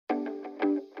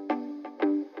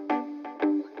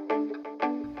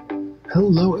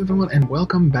Hello everyone and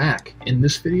welcome back. In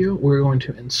this video we're going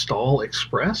to install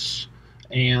Express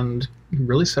and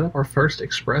really set up our first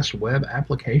Express web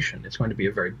application. It's going to be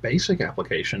a very basic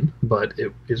application, but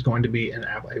it is going to be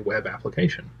a web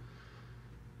application.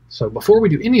 So before we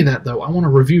do any of that though, I want to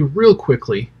review real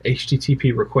quickly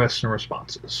HTTP requests and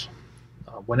responses.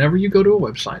 Whenever you go to a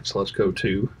website, so let's go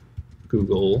to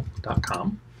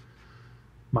google.com,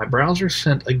 my browser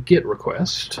sent a GET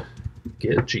request,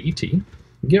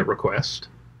 GET request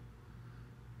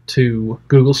to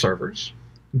Google servers.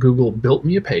 Google built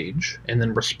me a page and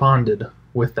then responded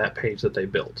with that page that they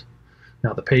built.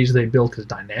 Now the page they built is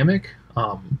dynamic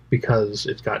because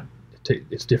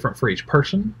it's different for each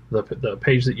person. The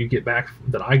page that you get back,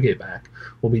 that I get back,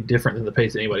 will be different than the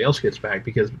page that anybody else gets back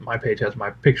because my page has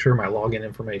my picture, my login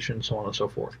information, so on and so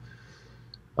forth.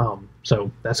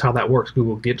 So that's how that works.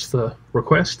 Google gets the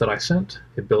request that I sent,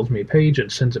 it builds me a page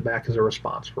and sends it back as a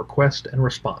response. Request and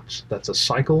response. That's a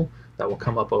cycle that will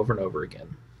come up over and over again.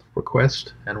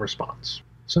 Request and response.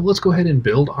 So let's go ahead and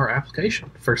build our application.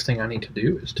 First thing I need to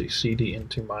do is to cd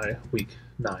into my week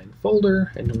 9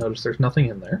 folder, and you'll notice there's nothing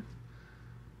in there.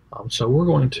 So we're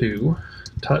going to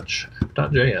touch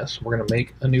app.js. We're going to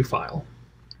make a new file.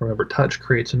 Remember, touch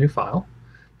creates a new file.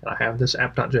 And I have this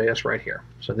app.js right here.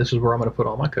 So this is where I'm going to put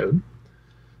all my code.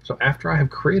 So after I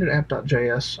have created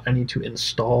app.js, I need to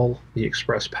install the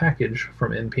Express package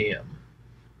from npm.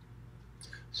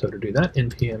 So to do that,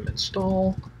 npm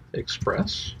install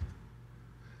Express.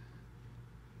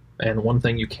 And one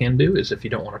thing you can do is if you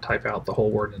don't want to type out the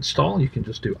whole word install, you can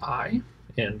just do I,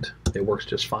 and it works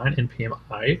just fine. npm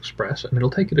I Express, and it'll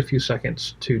take it a few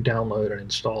seconds to download and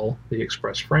install the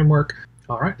Express framework.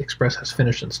 All right, Express has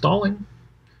finished installing.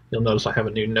 You'll notice I have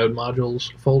a new node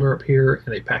modules folder up here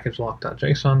and a package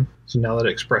lock.json. So now that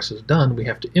Express is done, we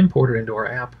have to import it into our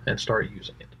app and start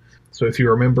using it. So if you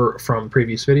remember from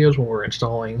previous videos when we're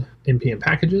installing npm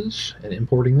packages and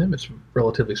importing them, it's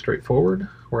relatively straightforward.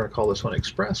 We're going to call this one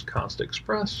Express, const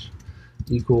express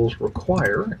equals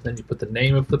require, and then you put the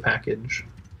name of the package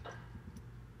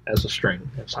as a string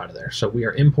inside of there. So we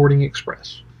are importing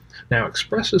Express. Now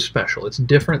Express is special. It's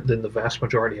different than the vast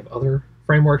majority of other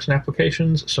frameworks and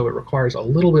applications, so it requires a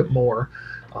little bit more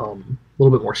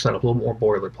setup, a little more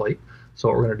boilerplate. So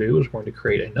what we're going to do is we're going to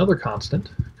create another constant.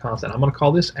 I'm going to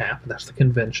call this app. That's the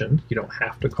convention. You don't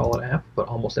have to call it app, but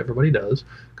almost everybody does.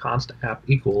 Const app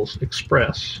equals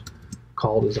express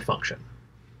called as a function.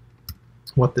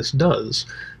 What this does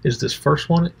is this first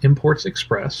one imports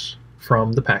express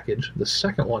from the package. The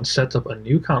second one sets up a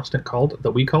new constant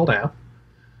that we called app,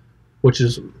 which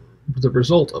is the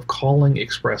result of calling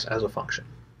express as a function.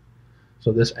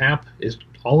 So this app is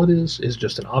all it is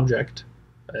just an object,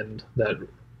 and that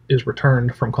is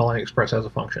returned from calling express as a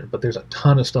function. But there's a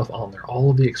ton of stuff on there.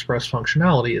 All of the express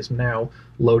functionality is now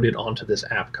loaded onto this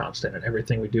app constant, and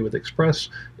everything we do with express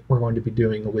we're going to be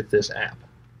doing with this app.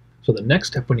 So the next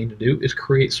step we need to do is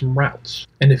create some routes.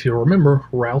 And if you'll remember,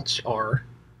 routes are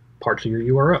parts of your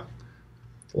URL.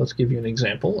 So let's give you an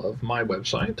example of my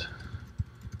website,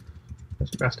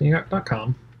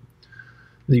 Bastean.com.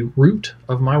 The root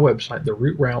of my website, the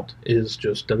root route, is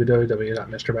just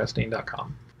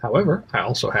www.mrbastean.com. However, I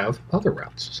also have other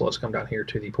routes. So let's come down here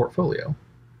to the portfolio.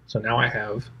 So now I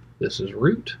have, this is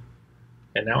root,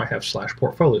 and now I have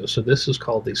 /portfolio. So this is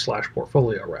called the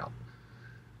 /portfolio route.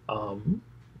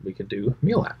 We could do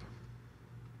meal app.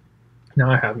 Now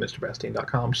I have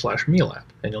mrbastean.com /meal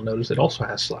app, and you'll notice it also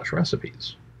has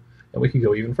 /recipes. And we can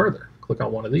go even further. Click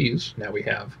on one of these. Now we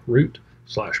have root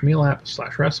 /meal app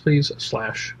 /recipes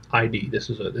 /ID. This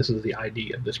is the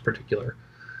ID of this particular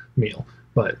meal.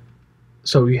 But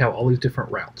so we have all these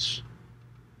different routes.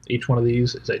 Each one of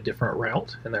these is a different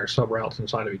route, and there are sub-routes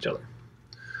inside of each other.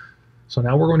 So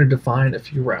now we're going to define a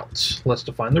few routes. Let's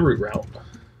define the root route.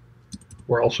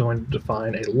 We're also going to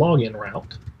define a login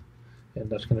route, and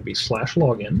that's going to be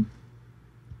 /login.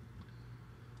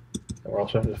 And we're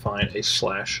also going to define a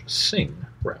 /sing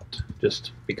route,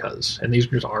 just because. And these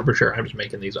are just arbitrary, I'm just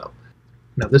making these up.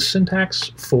 Now this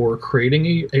syntax for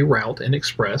creating a route in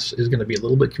Express is going to be a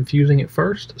little bit confusing at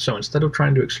first, so instead of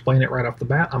trying to explain it right off the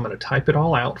bat, I'm going to type it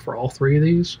all out for all three of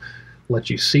these,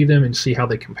 let you see them and see how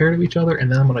they compare to each other,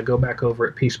 and then I'm going to go back over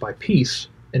it piece by piece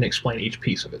and explain each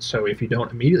piece of it. So if you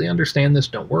don't immediately understand this,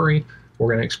 don't worry. We're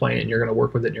going to explain it, and you're going to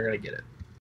work with it, and you're going to get it.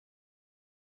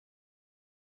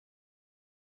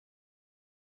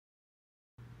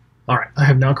 All right, I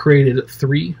have now created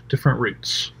 3 different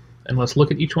routes, and let's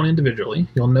look at each one individually.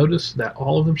 You'll notice that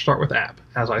all of them start with app.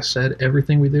 As I said,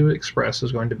 everything we do at Express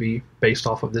is going to be based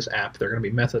off of this app. They're going to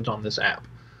be methods on this app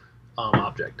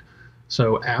object.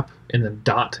 So app and then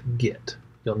 .get.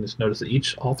 You'll just notice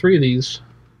that all 3 of these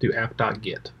do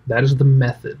app.get. That is the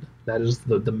method. That is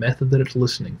the method that it's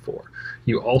listening for.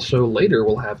 You also later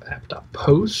will have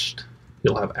app.post,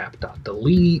 you'll have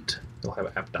app.delete, you'll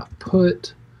have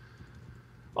app.put,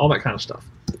 all that kind of stuff.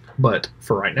 But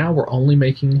for right now, we're only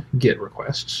making GET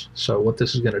requests. So what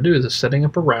this is going to do is it's setting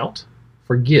up a route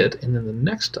for GET, and then the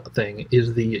next thing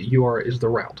is the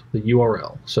route, the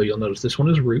URL. So you'll notice this one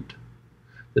is root,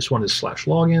 this one is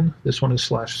 /login, this one is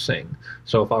 /sing.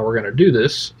 So if I were going to do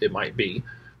this, it might be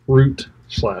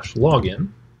root/login,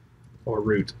 or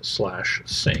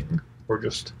root/sing, or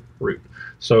just root.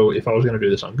 So if I was going to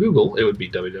do this on Google, it would be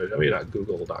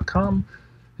www.google.com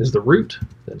is the root,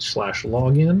 then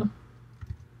 /login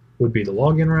would be the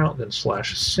login route, then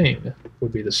 /sing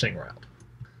would be the sing route.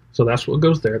 So that's what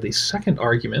goes there. The second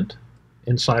argument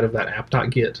inside of that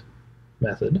app.get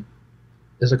method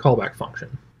is a callback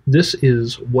function. This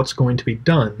is what's going to be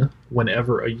done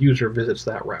whenever a user visits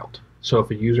that route. So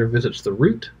if a user visits the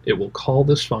root, it will call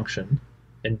this function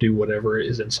and do whatever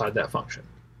is inside that function.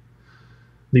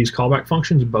 These callback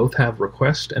functions both have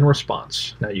request and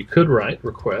response. Now you could write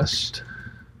request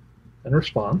and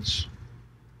response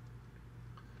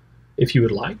if you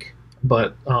would like,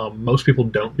 but most people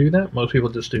don't do that. Most people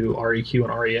just do REQ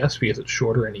and RES because it's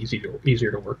shorter and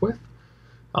easier to work with.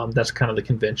 That's kind of the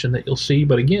convention that you'll see,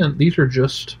 but again, these are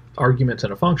just arguments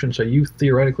in a function, so you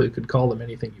theoretically could call them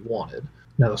anything you wanted.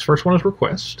 Now this first one is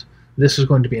request. This is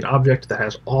going to be an object that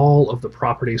has all of the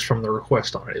properties from the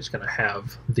request on it. It's going to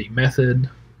have the method,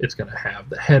 it's going to have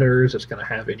the headers, it's going to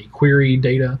have any query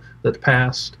data that's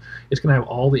passed, it's going to have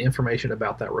all the information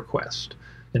about that request.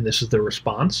 And this is the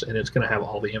response, and it's going to have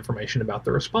all the information about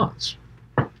the response.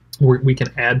 We can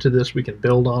add to this, we can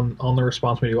build on the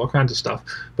response, we do all kinds of stuff,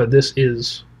 but this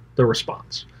is the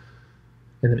response.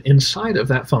 And then inside of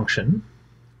that function,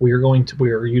 we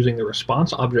are using the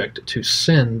response object to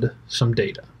send some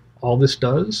data. All this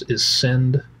does is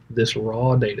send this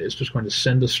raw data. It's just going to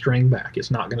send a string back. It's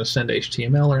not going to send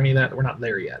HTML or any of that. We're not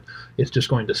there yet. It's just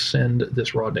going to send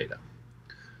this raw data.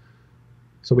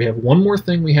 So we have one more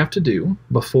thing we have to do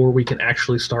before we can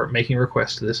actually start making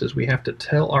requests to this, is we have to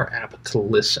tell our app to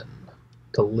listen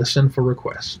for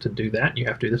requests. To do that, you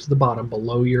have to do this at the bottom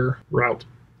below your route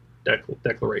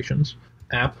declarations,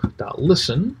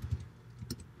 app.listen,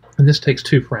 and this takes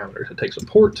two parameters. It takes a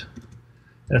port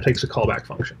and it takes a callback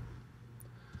function.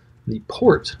 The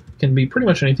port can be pretty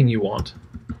much anything you want.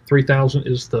 3000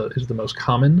 is the most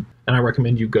common, and I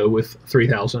recommend you go with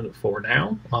 3000 for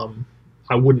now.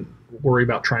 I wouldn't worry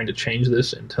about trying to change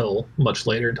this until much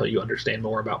later, until you understand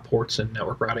more about ports and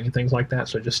network routing and things like that.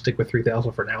 So just stick with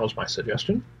 3000 for now is my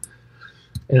suggestion.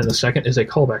 And then the second is a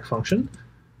callback function.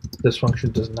 This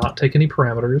function does not take any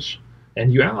parameters,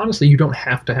 and honestly you don't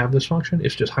have to have this function.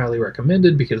 It's just highly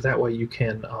recommended because that way you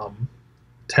can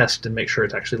test and make sure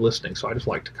it's actually listening. So I just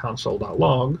like to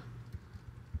console.log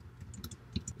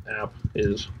app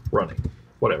is running,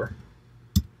 whatever.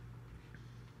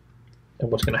 And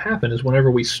what's going to happen is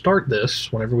whenever we start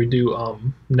this, whenever we do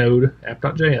node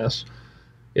app.js,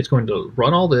 it's going to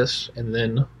run all this, and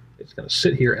then it's going to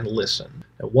sit here and listen.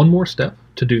 Now, one more step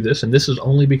to do this, and this is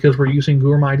only because we're using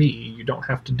GURM IDE. You don't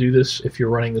have to do this if you're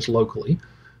running this locally,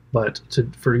 but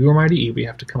for GURM IDE, we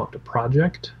have to come up to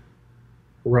Project,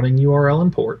 Running URL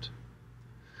and Port,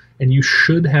 and you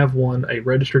should have a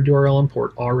registered URL and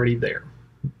port already there.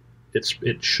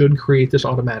 It should create this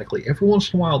automatically. Every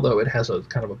once in a while, though, it has a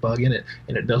kind of a bug in it,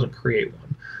 and it doesn't create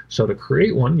one. So to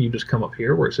create one, you just come up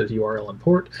here where it says URL and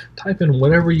port, type in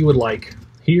whatever you would like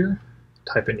here,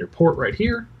 type in your port right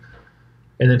here,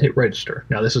 and then hit register.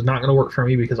 Now, this is not going to work for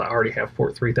me because I already have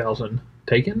port 3000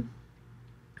 taken,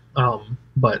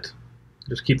 but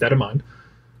just keep that in mind.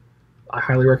 I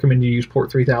highly recommend you use port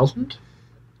 3000,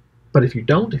 but if you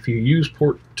don't, if you use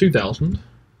port 2000,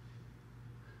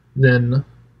 then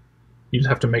you just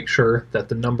have to make sure that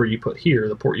the number you put here,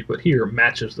 the port you put here,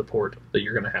 matches the port that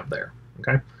you're going to have there.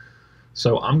 Okay?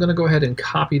 So I'm going to go ahead and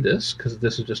copy this because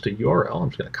this is just a URL. I'm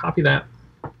just going to copy that,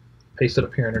 paste it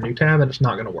up here in a new tab, and it's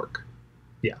not going to work.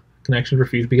 Yeah, connection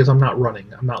refused because I'm not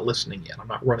running. I'm not listening yet. I'm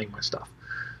not running my stuff.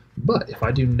 But if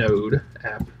I do node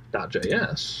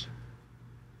app.js,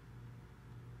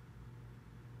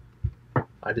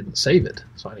 I didn't save it,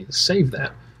 so I need to save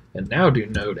that, and now do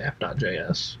node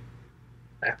app.js.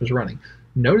 App is running.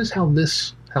 Notice how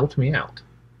this helped me out.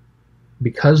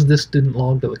 Because this didn't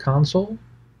log to the console,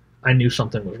 I knew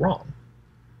something was wrong.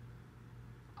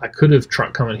 I could have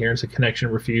come in here and said connection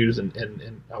refused,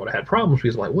 and I would have had problems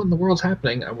because like, what in the world's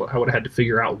happening? I would have had to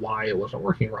figure out why it wasn't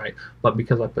working right. But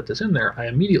because I put this in there, I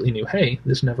immediately knew, hey,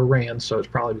 this never ran, so it's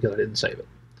probably because I didn't save it.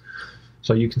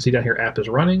 So you can see down here, app is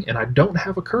running, and I don't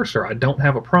have a cursor. I don't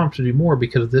have a prompt to do more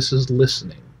because this is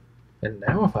listening. And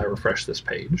now if I refresh this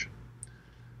page,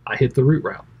 I hit the root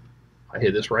route. I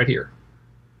hit this right here.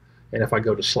 And if I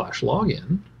go to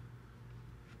 /login,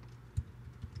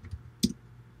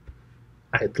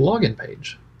 I hit the login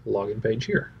page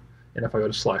here. And if I go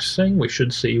to /sing, we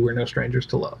should see we're no strangers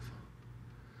to love.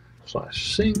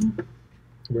 /sing,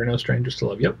 we're no strangers to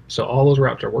love. Yep, so all those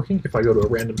routes are working. If I go to a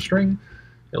random string,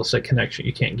 it'll say connection,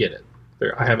 you can't get it.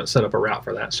 I haven't set up a route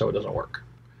for that, so it doesn't work.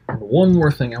 And one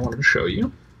more thing I wanted to show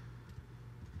you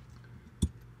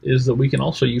is that we can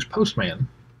also use Postman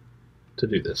to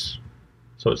do this.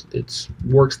 So it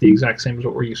works the exact same as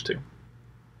what we're used to.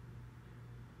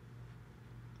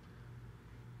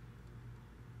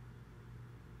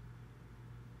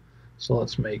 So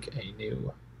let's make a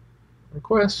new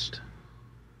request.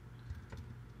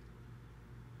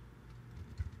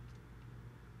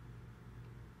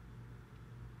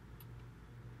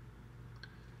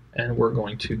 And we're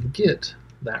going to get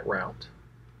that route.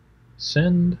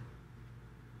 Send,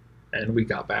 and we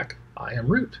got back I am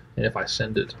root. And if I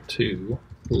send it to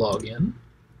login,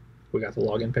 we got the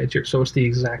login page here. So it's the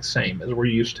exact same as we're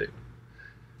used to.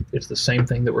 It's the same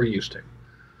thing that we're used to.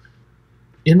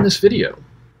 In this video,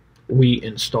 we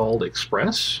installed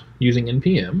Express using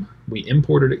npm. We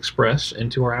imported Express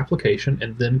into our application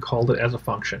and then called it as a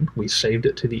function. We saved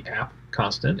it to the app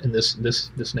constant, and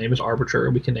this name is arbitrary.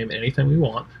 We can name it anything we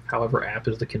want. However, app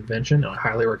is the convention, and I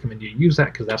highly recommend you use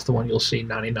that because that's the one you'll see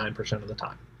 99% of the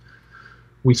time.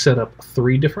 We set up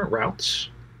 3 different routes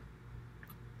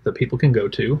that people can go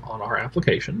to on our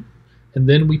application, and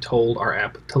then we told our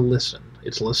app to listen.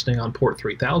 It's listening on port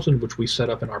 3000, which we set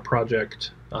up in our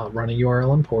project running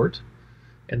URL and port.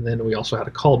 And then we also had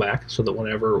a callback so that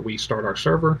whenever we start our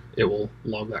server, it will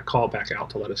log that callback out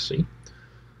to let us see.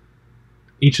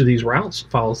 Each of these routes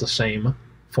follows the same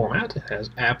format. It has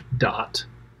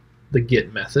app.the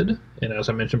get method. And as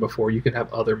I mentioned before, you could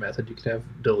have other methods. You could have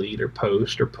delete or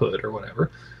post or put or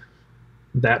whatever.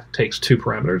 That takes 2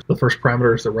 parameters. The first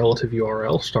parameter is the relative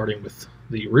URL, starting with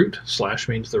the root. /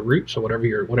 means the root, so whatever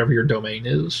your domain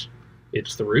is,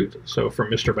 it's the root. So for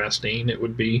Mr. Bastean, that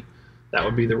would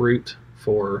be the root.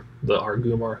 For our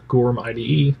GURM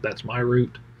IDE, that's my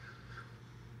root.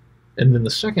 And then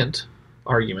the second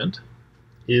argument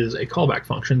is a callback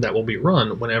function that will be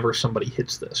run whenever somebody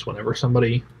hits this. Whenever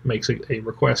somebody makes a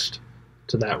request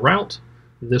to that route,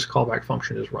 this callback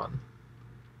function is run.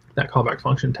 That callback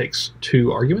function takes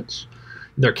 2 arguments.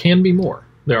 There can be more.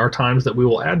 There are times that we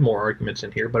will add more arguments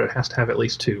in here, but it has to have at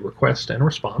least 2, request and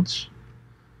response.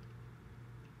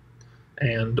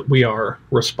 And we are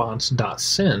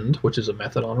response.send, which is a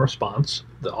method on response.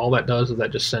 All that does is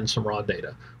that just sends some raw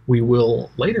data. We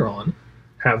will later on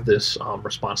have this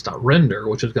response.render,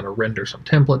 which is going to render some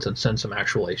templates and send some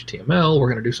actual HTML. We're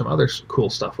going to do some other cool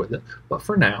stuff with it. But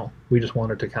for now, we just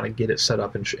wanted to kind of get it set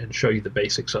up and show you the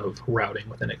basics of routing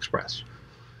within Express.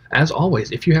 As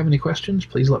always, if you have any questions,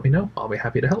 please let me know. I'll be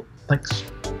happy to help. Thanks.